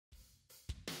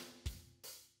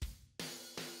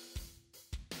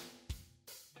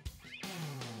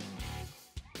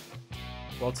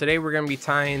Well, today we're going to be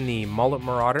tying the Mullet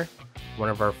Marauder, one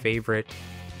of our favorite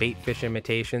bait fish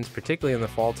imitations, particularly in the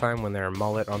fall time when there are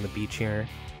mullet on the beach here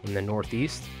in the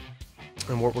Northeast.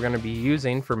 And what we're going to be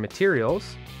using for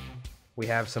materials, we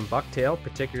have some bucktail.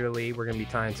 Particularly we're going to be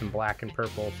tying some black and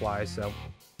purple flies, so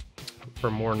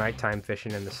for more nighttime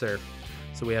fishing in the surf.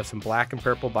 So we have some black and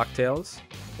purple bucktails.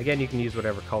 Again, you can use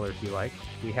whatever colors you like.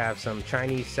 We have some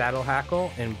Chinese saddle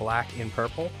hackle in black and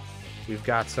purple. We've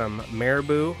got some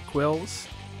Marabou quills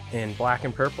in black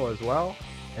and purple as well.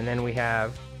 And then we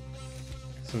have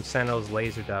some Senos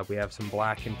laser dub. We have some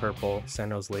black and purple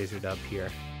Senos laser dub here.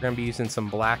 We're going to be using some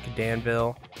black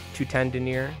Danville 210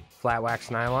 denier flat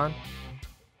wax nylon.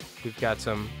 We've got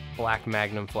some black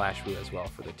Magnum Flashabou as well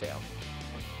for the tail.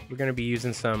 We're going to be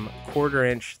using some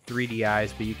 1/4 inch 3D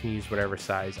eyes, but you can use whatever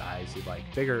size eyes you like,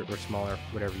 bigger or smaller,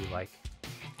 whatever you like.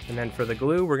 And then for the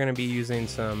glue, we're going to be using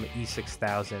some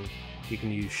E6000. You can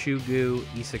use shoe goo,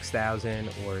 E6000,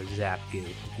 or zap goo. You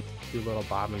can do a little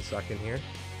bob and suck in here.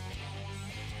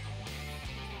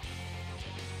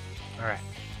 Alright,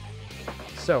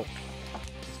 so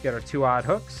let's get our 2/0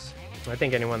 hooks. I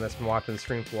think anyone that's been watching the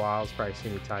stream for a while has probably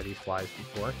seen me tie these flies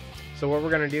before. So what we're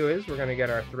going to do is we're going to get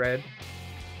our thread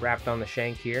wrapped on the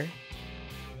shank here.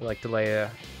 I like to lay a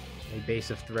base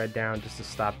of thread down just to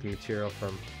stop the material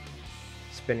from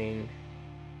spinning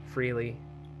freely.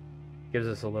 Gives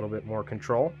us a little bit more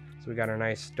control. So we got our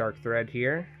nice dark thread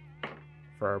here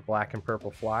for our black and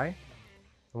purple fly.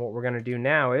 And what we're going to do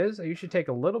now is you should take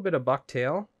a little bit of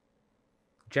bucktail.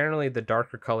 Generally the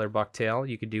darker color bucktail.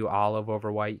 You could do olive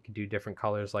over white. You could do different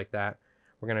colors like that.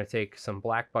 We're going to take some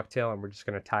black bucktail and we're just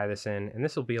going to tie this in. And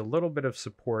this will be a little bit of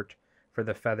support for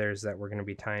the feathers that we're going to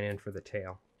be tying in for the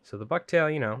tail. So the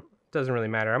bucktail, you know, doesn't really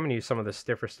matter. I'm going to use some of the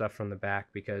stiffer stuff from the back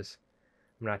because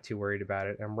I'm not too worried about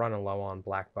it. I'm running low on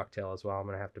black bucktail as well. I'm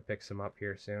going to have to pick some up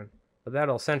here soon. But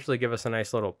that'll essentially give us a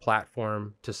nice little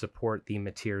platform to support the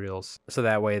materials. So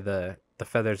that way the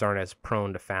feathers aren't as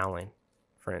prone to fouling,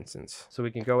 for instance. So we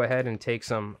can go ahead and take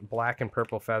some black and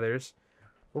purple feathers.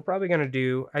 We're probably going to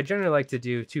do, I generally like to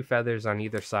do 2 feathers on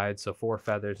either side, so 4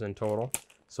 feathers in total.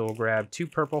 So we'll grab 2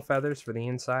 purple feathers for the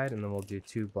inside, and then we'll do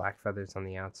 2 black feathers on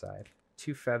the outside.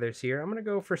 2 feathers here. I'm going to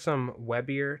go for some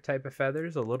webbier type of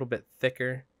feathers, a little bit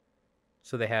thicker,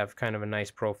 so they have kind of a nice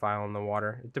profile in the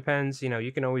water. It depends, you know,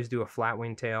 you can always do a flat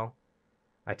wing tail.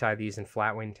 I tie these in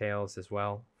flat wing tails as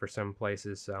well for some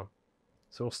places. So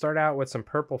we'll start out with some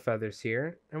purple feathers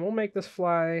here, and we'll make this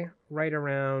fly right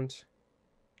around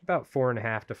about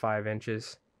 4.5 to 5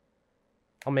 inches.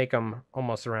 I'll make them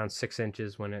almost around 6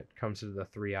 inches when it comes to the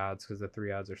 3/0, because the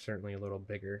 3/0 are certainly a little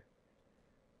bigger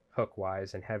hook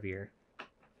wise and heavier.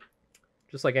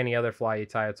 Just like any other fly you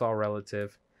tie, it's all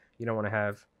relative. You don't want to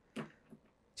have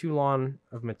too long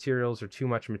of materials or too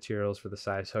much materials for the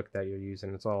size hook that you're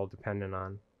using. It's all dependent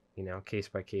on, you know, case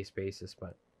by case basis.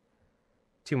 But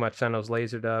too much Senos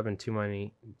laser dub and too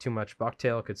much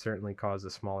bucktail could certainly cause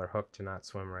a smaller hook to not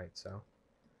swim right. So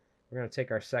we're going to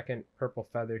take our second purple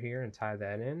feather here and tie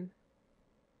that in.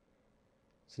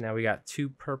 So now we got 2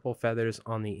 purple feathers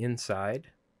on the inside.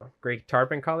 Great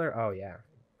tarpon color. Oh yeah.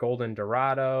 Golden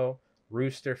Dorado,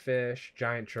 roosterfish,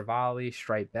 giant trevally,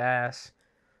 striped bass,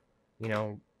 you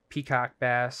know, peacock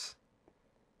bass.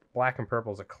 Black and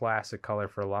purple is a classic color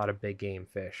for a lot of big game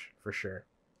fish, for sure.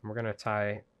 And we're going to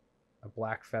tie a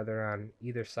black feather on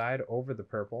either side over the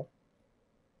purple.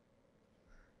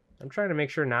 I'm trying to make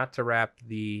sure not to wrap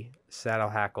the saddle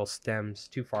hackle stems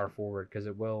too far forward, because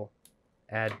it will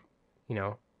add, you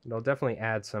know, it'll definitely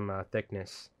add some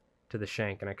thickness to the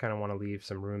shank, and I kind of want to leave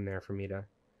some room there for me to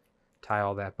tie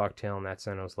all that bucktail and that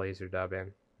Senos laser dub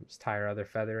in. Let's tie our other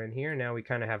feather in here. Now we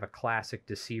kind of have a classic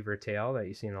deceiver tail that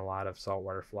you see in a lot of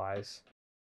saltwater flies.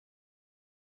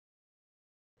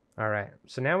 Alright,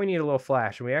 so now we need a little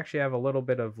flash, and we actually have a little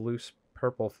bit of loose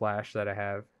purple flash that I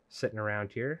have sitting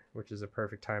around here, which is a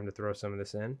perfect time to throw some of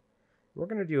this in. We're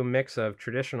going to do a mix of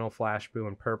traditional Flashabou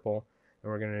in purple,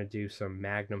 and we're going to do some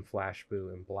Magnum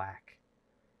Flashabou in black.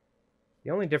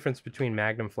 The only difference between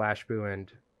Magnum Flashabou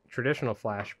and traditional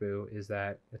Flashabou is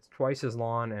that it's twice as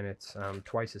long and it's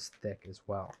twice as thick as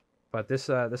well. But this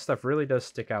stuff really does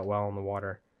stick out well in the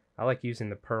water. I like using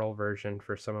the pearl version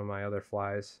for some of my other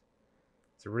flies.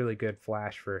 It's a really good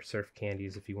flash for surf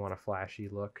candies if you want a flashy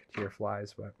look to your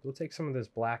flies. But we'll take some of this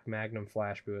black Magnum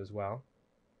Flashabou as well.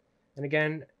 And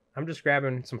again, I'm just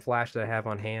grabbing some flash that I have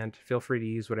on hand. Feel free to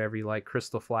use whatever you like.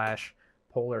 Crystal flash,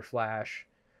 polar flash,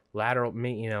 lateral,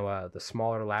 you know, the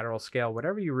smaller lateral scale,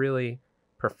 whatever you really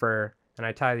prefer. And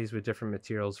I tie these with different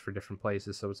materials for different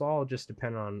places, so it's all just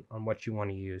dependent on what you want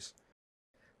to use.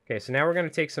 Okay, so now we're going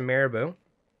to take some Marabou,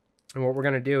 and what we're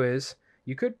going to do is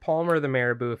You could palmer the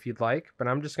marabou if you'd like, but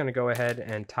I'm just going to go ahead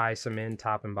and tie some in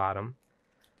top and bottom.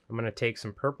 I'm going to take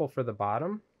some purple for the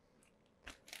bottom.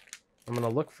 I'm going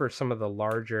to look for some of the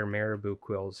larger marabou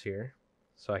quills here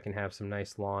so I can have some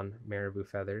nice long marabou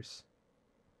feathers.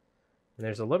 And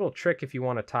there's a little trick if you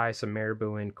want to tie some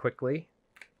marabou in quickly.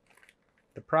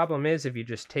 The problem is if you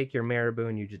just take your marabou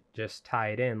and you just tie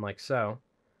it in like so,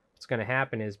 what's going to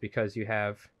happen is because you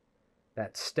have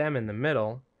that stem in the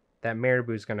middle, that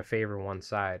marabou is going to favor one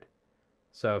side.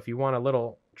 So if you want a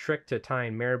little trick to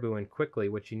tying marabou in quickly,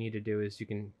 what you need to do is you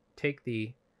can take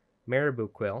the marabou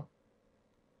quill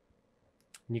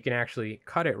and you can actually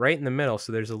cut it right in the middle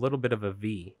so there's a little bit of a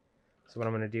V. So what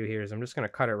I'm going to do here is I'm just going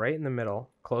to cut it right in the middle,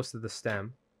 close to the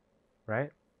stem,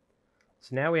 right?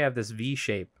 So now we have this V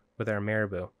shape with our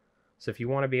marabou. So if you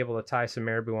want to be able to tie some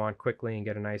marabou on quickly and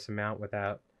get a nice amount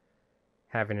without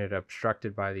having it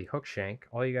obstructed by the hook shank,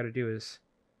 all you got to do is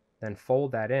then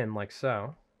fold that in like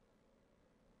so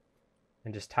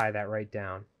and just tie that right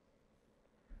down.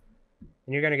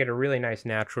 And you're going to get a really nice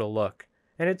natural look.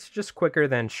 And it's just quicker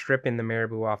than stripping the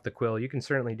marabou off the quill. You can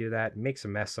certainly do that. It makes a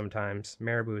mess sometimes.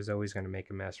 Marabou is always going to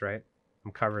make a mess, right?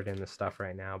 I'm covered in the stuff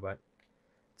right now, but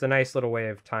it's a nice little way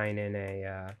of tying in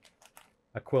a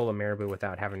quill of marabou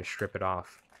without having to strip it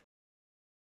off.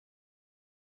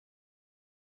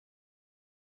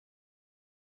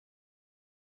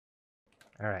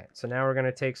 Alright, so now we're going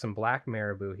to take some black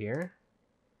marabou here.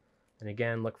 And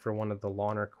again, look for one of the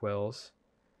longer quills.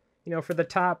 You know, for the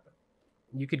top,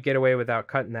 you could get away without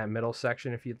cutting that middle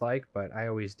section if you'd like, but I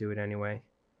always do it anyway.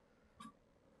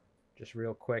 Just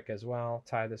real quick as well,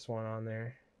 tie this one on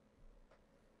there.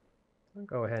 I'll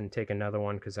go ahead and take another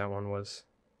one because that one was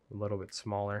a little bit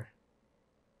smaller.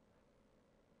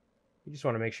 You just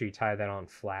want to make sure you tie that on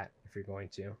flat if you're going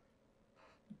to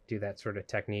do that sort of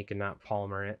technique and not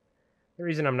palmer it. The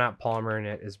reason I'm not palmering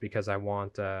it is because I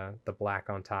want the black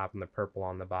on top and the purple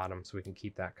on the bottom so we can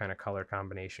keep that kind of color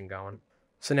combination going.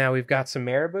 So now we've got some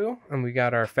marabou and we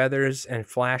got our feathers and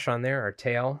flash on there, our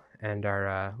tail and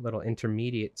our little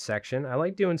intermediate section. I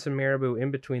like doing some marabou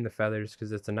in between the feathers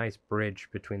because it's a nice bridge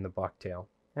between the bucktail.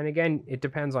 And again, it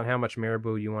depends on how much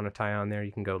marabou you want to tie on there.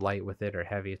 You can go light with it or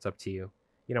heavy, it's up to you.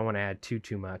 You don't want to add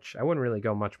too much. I wouldn't really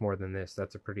go much more than this.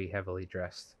 That's a pretty heavily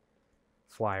dressed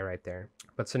fly right there.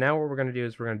 But so now what we're going to do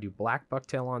is we're going to do black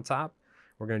bucktail on top.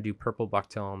 We're going to do purple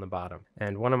bucktail on the bottom.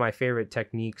 And one of my favorite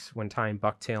techniques when tying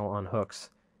bucktail on hooks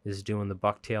is doing the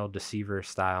bucktail deceiver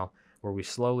style, where we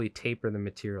slowly taper the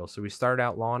material. So we start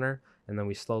out longer and then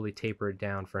we slowly taper it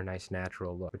down for a nice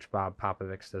natural look, which Bob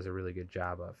Popovics does a really good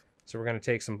job of. So we're going to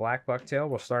take some black bucktail.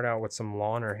 We'll start out with some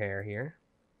longer hair here.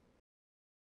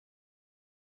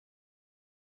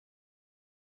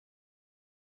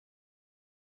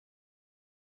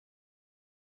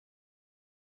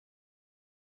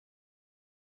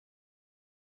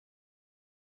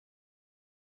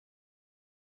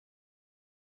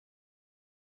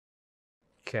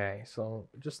 Okay, so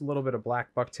just a little bit of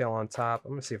black bucktail on top.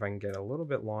 I'm going to see if I can get a little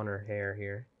bit longer hair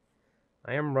here.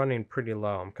 I am running pretty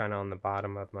low. I'm kind of on the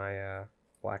bottom of my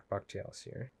black bucktails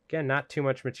here. Again, not too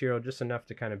much material, just enough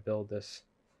to kind of build this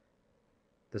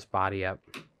body up.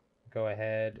 Go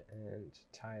ahead and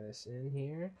tie this in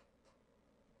here.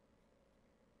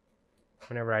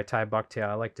 Whenever I tie bucktail,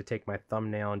 I like to take my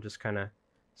thumbnail and just kind of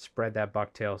spread that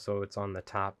bucktail so it's on the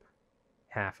top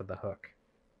half of the hook.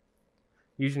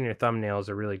 Using your thumbnail is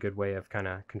a really good way of kind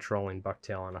of controlling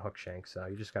bucktail on a hook shank, so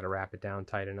you just got to wrap it down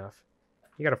tight enough.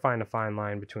 You got to find a fine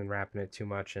line between wrapping it too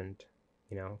much and,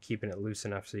 you know, keeping it loose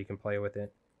enough so you can play with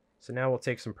it. So now we'll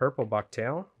take some purple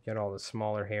bucktail, get all the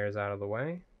smaller hairs out of the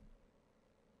way.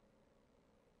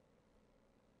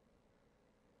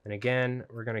 And again,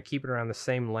 we're going to keep it around the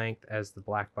same length as the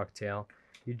black bucktail.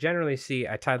 You generally see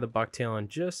I tie the bucktail in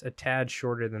just a tad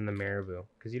shorter than the marabou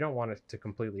because you don't want it to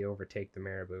completely overtake the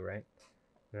marabou, right?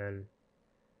 Then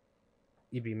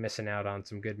you'd be missing out on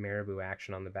some good marabou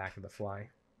action on the back of the fly.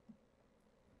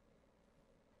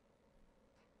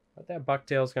 But that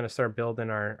bucktail is going to start building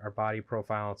our body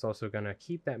profile. It's also going to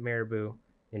keep that marabou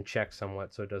in check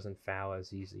somewhat so it doesn't foul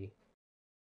as easy.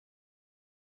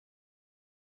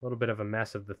 A little bit of a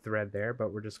mess of the thread there,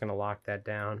 but we're just going to lock that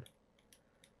down.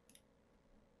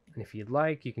 And if you'd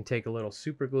like, you can take a little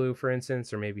super glue, for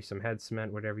instance, or maybe some head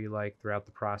cement, whatever you like throughout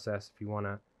the process if you want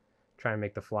to try and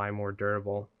make the fly more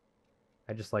durable.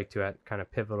 I just like to, at kind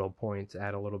of pivotal points,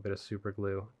 add a little bit of super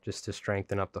glue just to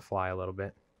strengthen up the fly a little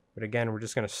bit. But again, we're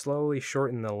just going to slowly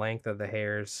shorten the length of the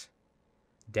hairs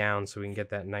down so we can get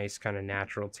that nice kind of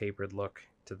natural tapered look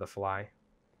to the fly.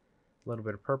 A little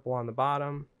bit of purple on the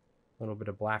bottom, a little bit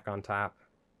of black on top.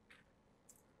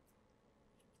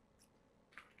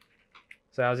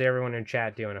 So how's everyone in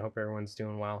chat doing? I hope everyone's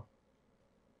doing well.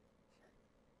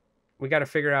 We got to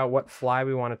figure out what fly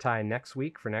we want to tie next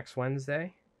week for next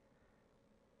Wednesday.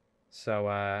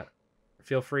 So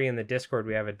feel free in the Discord.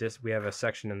 We have a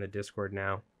section in the Discord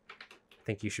now. I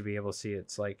think you should be able to see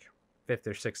it's like 5th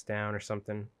or 6th down or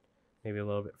something. Maybe a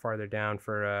little bit farther down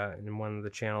for in one of the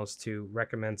channels to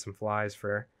recommend some flies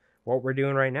for what we're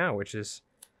doing right now, which is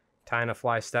tying a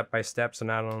fly step by step. So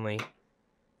not only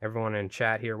everyone in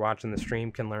chat here watching the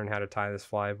stream can learn how to tie this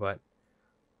fly, but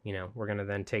you know, we're going to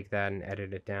then take that and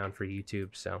edit it down for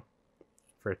YouTube, so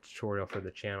for a tutorial for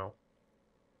the channel.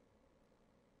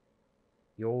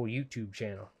 The old YouTube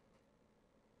channel.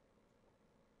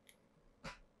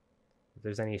 If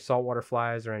there's any saltwater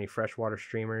flies or any freshwater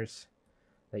streamers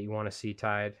that you want to see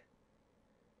tied,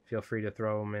 feel free to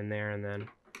throw them in there, and then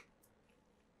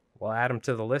we'll add them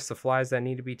to the list of flies that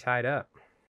need to be tied up.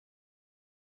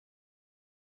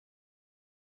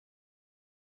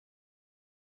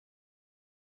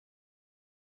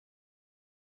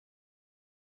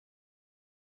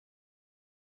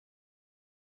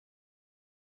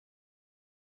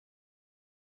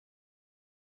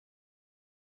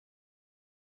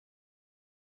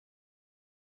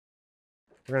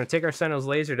 We're going to take our Sentinel's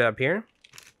laser dub here. And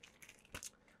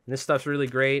this stuff's really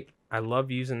great. I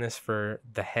love using this for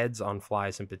the heads on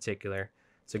flies in particular.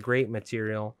 It's a great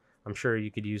material. I'm sure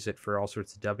you could use it for all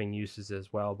sorts of dubbing uses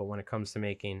as well, but when it comes to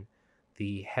making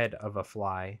the head of a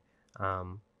fly,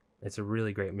 it's a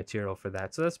really great material for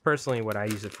that. So that's personally what I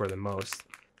use it for the most.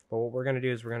 But what we're going to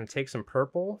do is we're going to take some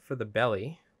purple for the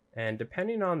belly. And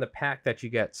depending on the pack that you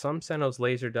get, some Sentinel's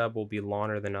laser dub will be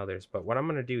longer than others. But what I'm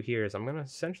going to do here is I'm going to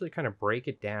essentially kind of break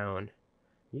it down.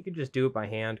 You can just do it by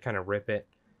hand, kind of rip it.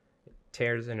 It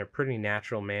tears in a pretty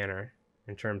natural manner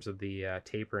in terms of the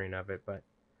tapering of it. But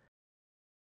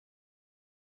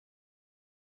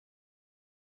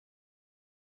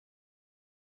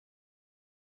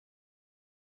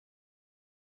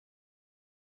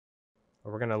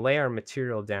we're going to lay our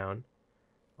material down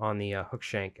on the hook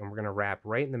shank, and we're going to wrap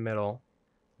right in the middle,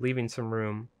 leaving some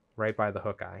room right by the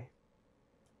hook eye.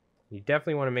 You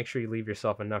definitely want to make sure you leave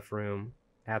yourself enough room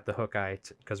at the hook eye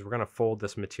because we're going to fold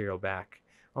this material back,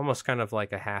 almost kind of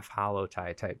like a half hollow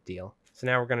tie type deal. So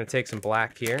now we're going to take some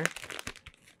black here,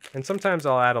 and sometimes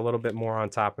I'll add a little bit more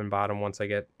on top and bottom once I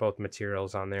get both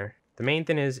materials on there. The main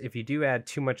thing is if you do add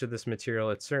too much of this material,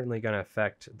 it's certainly going to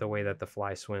affect the way that the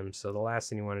fly swims. So the last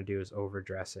thing you want to do is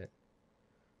overdress it.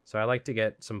 So I like to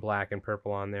get some black and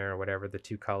purple on there, or whatever the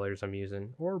two colors I'm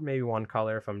using, or maybe one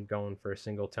color if I'm going for a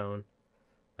single tone,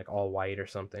 like all white or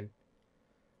something.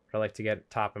 But I like to get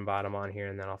top and bottom on here,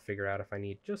 and then I'll figure out if I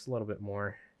need just a little bit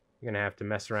more. You're gonna have to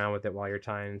mess around with it while you're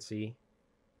tying and see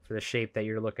for the shape that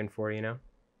you're looking for, you know.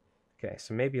 Okay,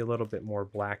 so maybe a little bit more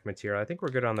black material. I think we're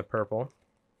good on the purple.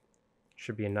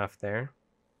 Should be enough there.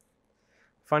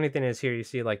 Funny thing is here, you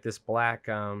see like this black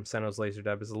Sentinel's laser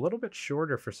dub is a little bit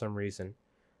shorter for some reason.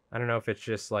 I don't know if it's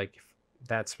just like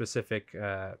that specific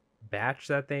batch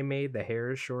that they made, the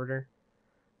hair is shorter,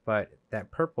 but that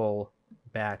purple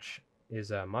batch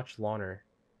is much longer.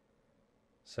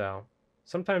 So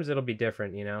sometimes it'll be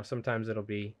different, you know. Sometimes it'll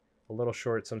be a little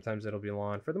short, sometimes it'll be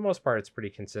long. For the most part, it's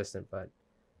pretty consistent, but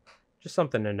just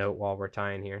something to note while we're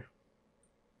tying here.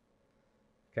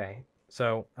 Okay,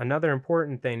 so another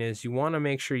important thing is you want to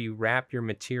make sure you wrap your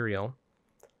material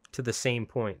to the same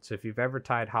point. So if you've ever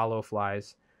tied hollow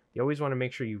flies, you always want to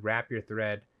make sure you wrap your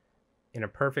thread in a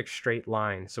perfect straight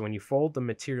line. So when you fold the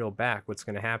material back, what's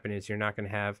going to happen is you're not going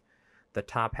to have the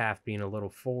top half being a little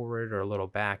forward or a little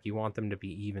back. You want them to be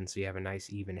even so you have a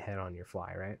nice even head on your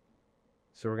fly, right?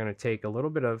 So we're going to take a little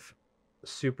bit of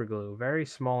super glue, very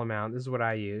small amount. This is what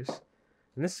I use.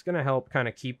 And this is going to help kind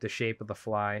of keep the shape of the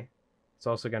fly. It's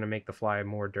also going to make the fly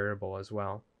more durable as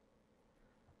well.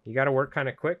 You got to work kind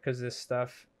of quick because this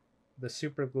stuff, the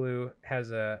super glue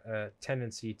has a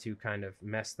tendency to kind of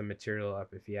mess the material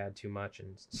up if you add too much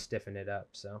and stiffen it up.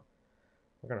 So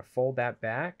we're going to fold that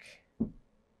back. And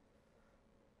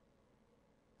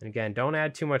again, don't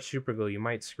add too much super glue. You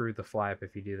might screw the fly up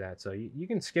if you do that. So you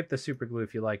can skip the super glue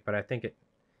if you like, but I think it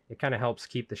kind of helps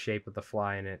keep the shape of the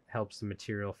fly, and it helps the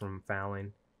material from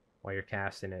fouling while you're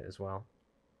casting it as well.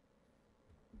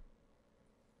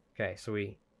 Okay, so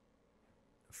we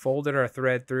folded our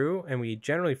thread through, and we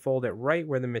generally fold it right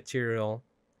where the material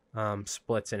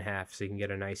splits in half so you can get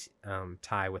a nice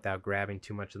tie without grabbing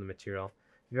too much of the material.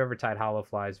 If you've ever tied hollow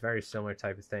flies, very similar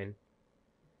type of thing.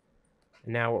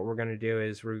 And now what we're going to do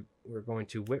is we're going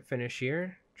to whip finish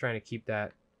here, trying to keep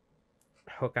that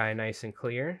hook eye nice and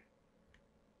clear.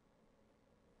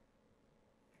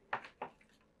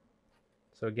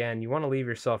 So again, you want to leave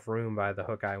yourself room by the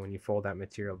hook eye when you fold that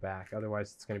material back.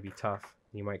 Otherwise, it's going to be tough.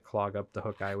 You might clog up the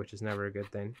hook eye, which is never a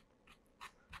good thing.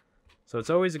 So it's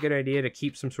always a good idea to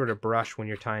keep some sort of brush when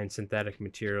you're tying synthetic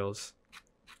materials,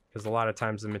 because a lot of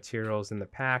times the materials in the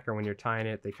pack, or when you're tying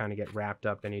it, they kind of get wrapped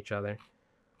up in each other.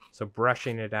 So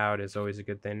brushing it out is always a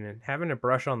good thing. And having a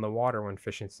brush on the water when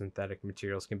fishing synthetic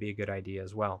materials can be a good idea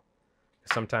as well.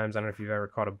 Sometimes, I don't know if you've ever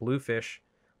caught a bluefish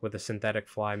with a synthetic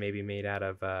fly maybe made out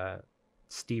of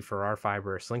Steve or R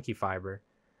fiber or Slinky fiber,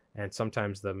 and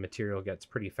sometimes the material gets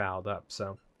pretty fouled up.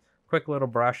 So quick little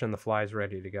brush and the fly's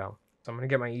ready to go. So I'm going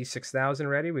to get my E6000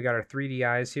 ready. We got our 3D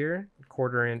eyes here,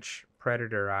 1/4 inch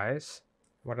predator eyes.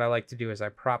 What I like to do is I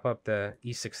prop up the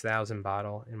E6000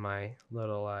 bottle in my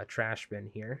little trash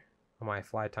bin here on my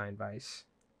fly tying vise.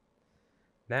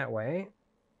 That way,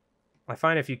 I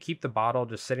find if you keep the bottle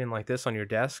just sitting like this on your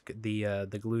desk,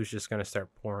 the glue is just going to start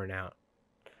pouring out.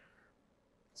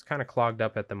 It's kind of clogged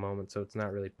up at the moment, so it's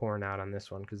not really pouring out on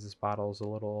this one because this bottle is a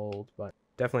little old, but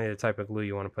definitely the type of glue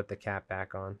you want to put the cap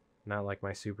back on, not like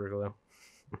my super glue.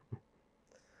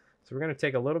 So we're going to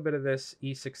take a little bit of this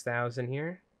E6000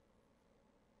 here.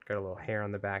 Got a little hair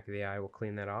on the back of the eye. We'll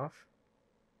clean that off.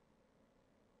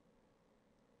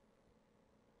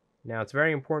 Now it's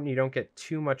very important you don't get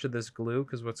too much of this glue,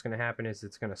 because what's going to happen is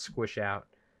it's going to squish out.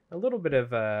 A little bit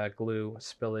of glue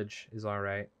spillage is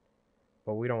alright,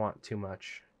 but we don't want too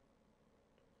much.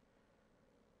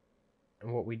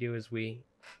 And what we do is we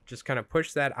just kind of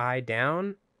push that eye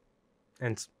down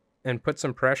and put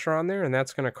some pressure on there, and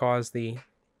that's going to cause the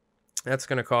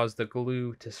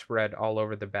glue to spread all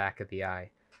over the back of the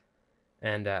eye.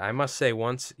 And I must say,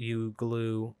 once you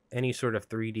glue any sort of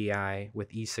 3D eye with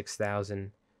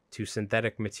E6000 to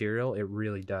synthetic material, it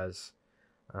really does.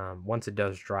 Once it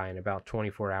does dry in about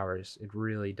 24 hours, it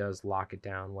really does lock it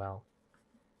down well.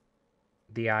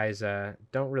 The eyes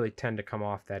don't really tend to come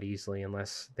off that easily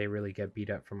unless they really get beat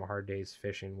up from a hard day's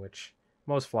fishing, which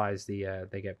most flies, they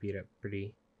get beat up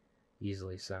pretty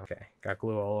easily. So, okay, got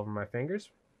glue all over my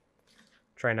fingers.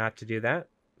 Try not to do that.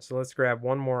 So let's grab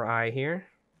one more eye here.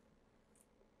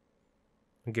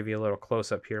 I'll give you a little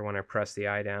close-up here when I press the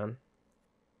eye down.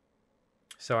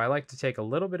 So I like to take a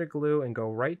little bit of glue and go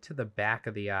right to the back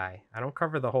of the eye. I don't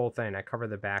cover the whole thing, I cover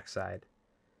the back side.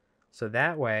 So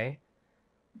that way,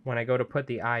 when I go to put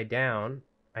the eye down,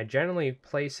 I generally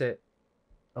place it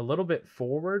a little bit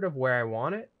forward of where I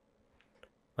want it,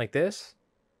 like this.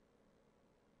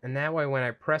 And that way when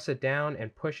I press it down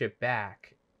and push it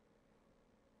back,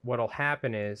 what'll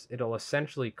happen is it'll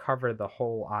essentially cover the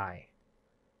whole eye.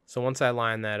 So once I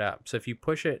line that up, so if you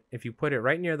put it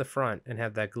right near the front and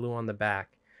have that glue on the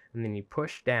back, and then you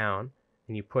push down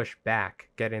and you push back,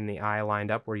 getting the eye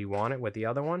lined up where you want it with the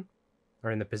other one,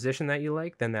 or in the position that you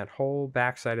like, then that whole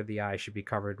back side of the eye should be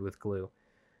covered with glue.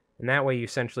 And that way you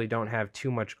essentially don't have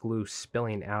too much glue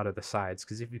spilling out of the sides,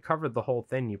 because if you covered the whole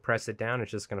thing, you press it down,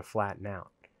 it's just going to flatten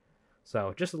out.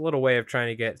 So just a little way of trying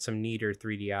to get some neater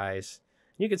 3D eyes.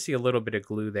 You can see a little bit of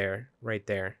glue there, right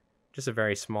there. Just a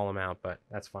very small amount, but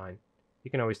that's fine.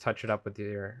 You can always touch it up with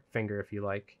your finger if you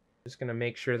like. Just going to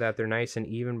make sure that they're nice and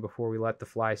even before we let the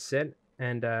fly sit.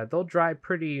 And they'll dry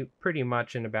pretty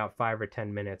much in about 5 or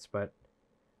 10 minutes, but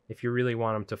if you really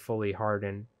want them to fully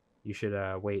harden, you should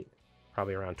wait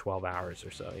probably around 12 hours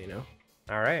or so, you know.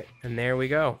 Alright, and there we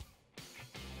go.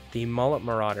 The Mullet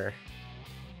Marauder.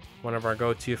 One of our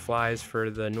go-to flies for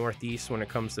the Northeast when it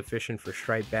comes to fishing for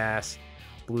striped bass,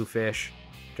 bluefish,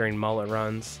 during mullet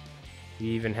runs. We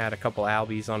even had a couple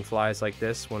albies on flies like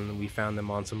this when we found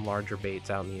them on some larger baits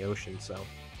out in the ocean. So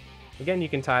again, you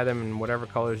can tie them in whatever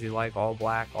colors you like, all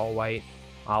black, all white,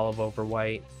 olive over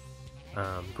white,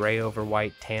 gray over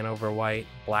white, tan over white,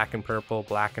 black and purple,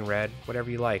 black and red,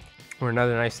 whatever you like. Or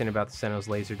another nice thing about the Senos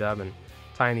Laser Dub and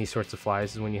tying these sorts of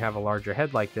flies is when you have a larger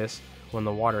head like this, when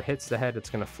the water hits the head, it's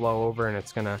going to flow over and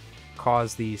it's going to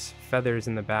cause these feathers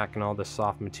in the back and all this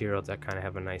soft material that kind of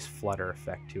have a nice flutter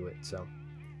effect to it. So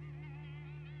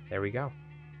there we go,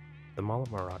 the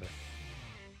Mullet Marauder.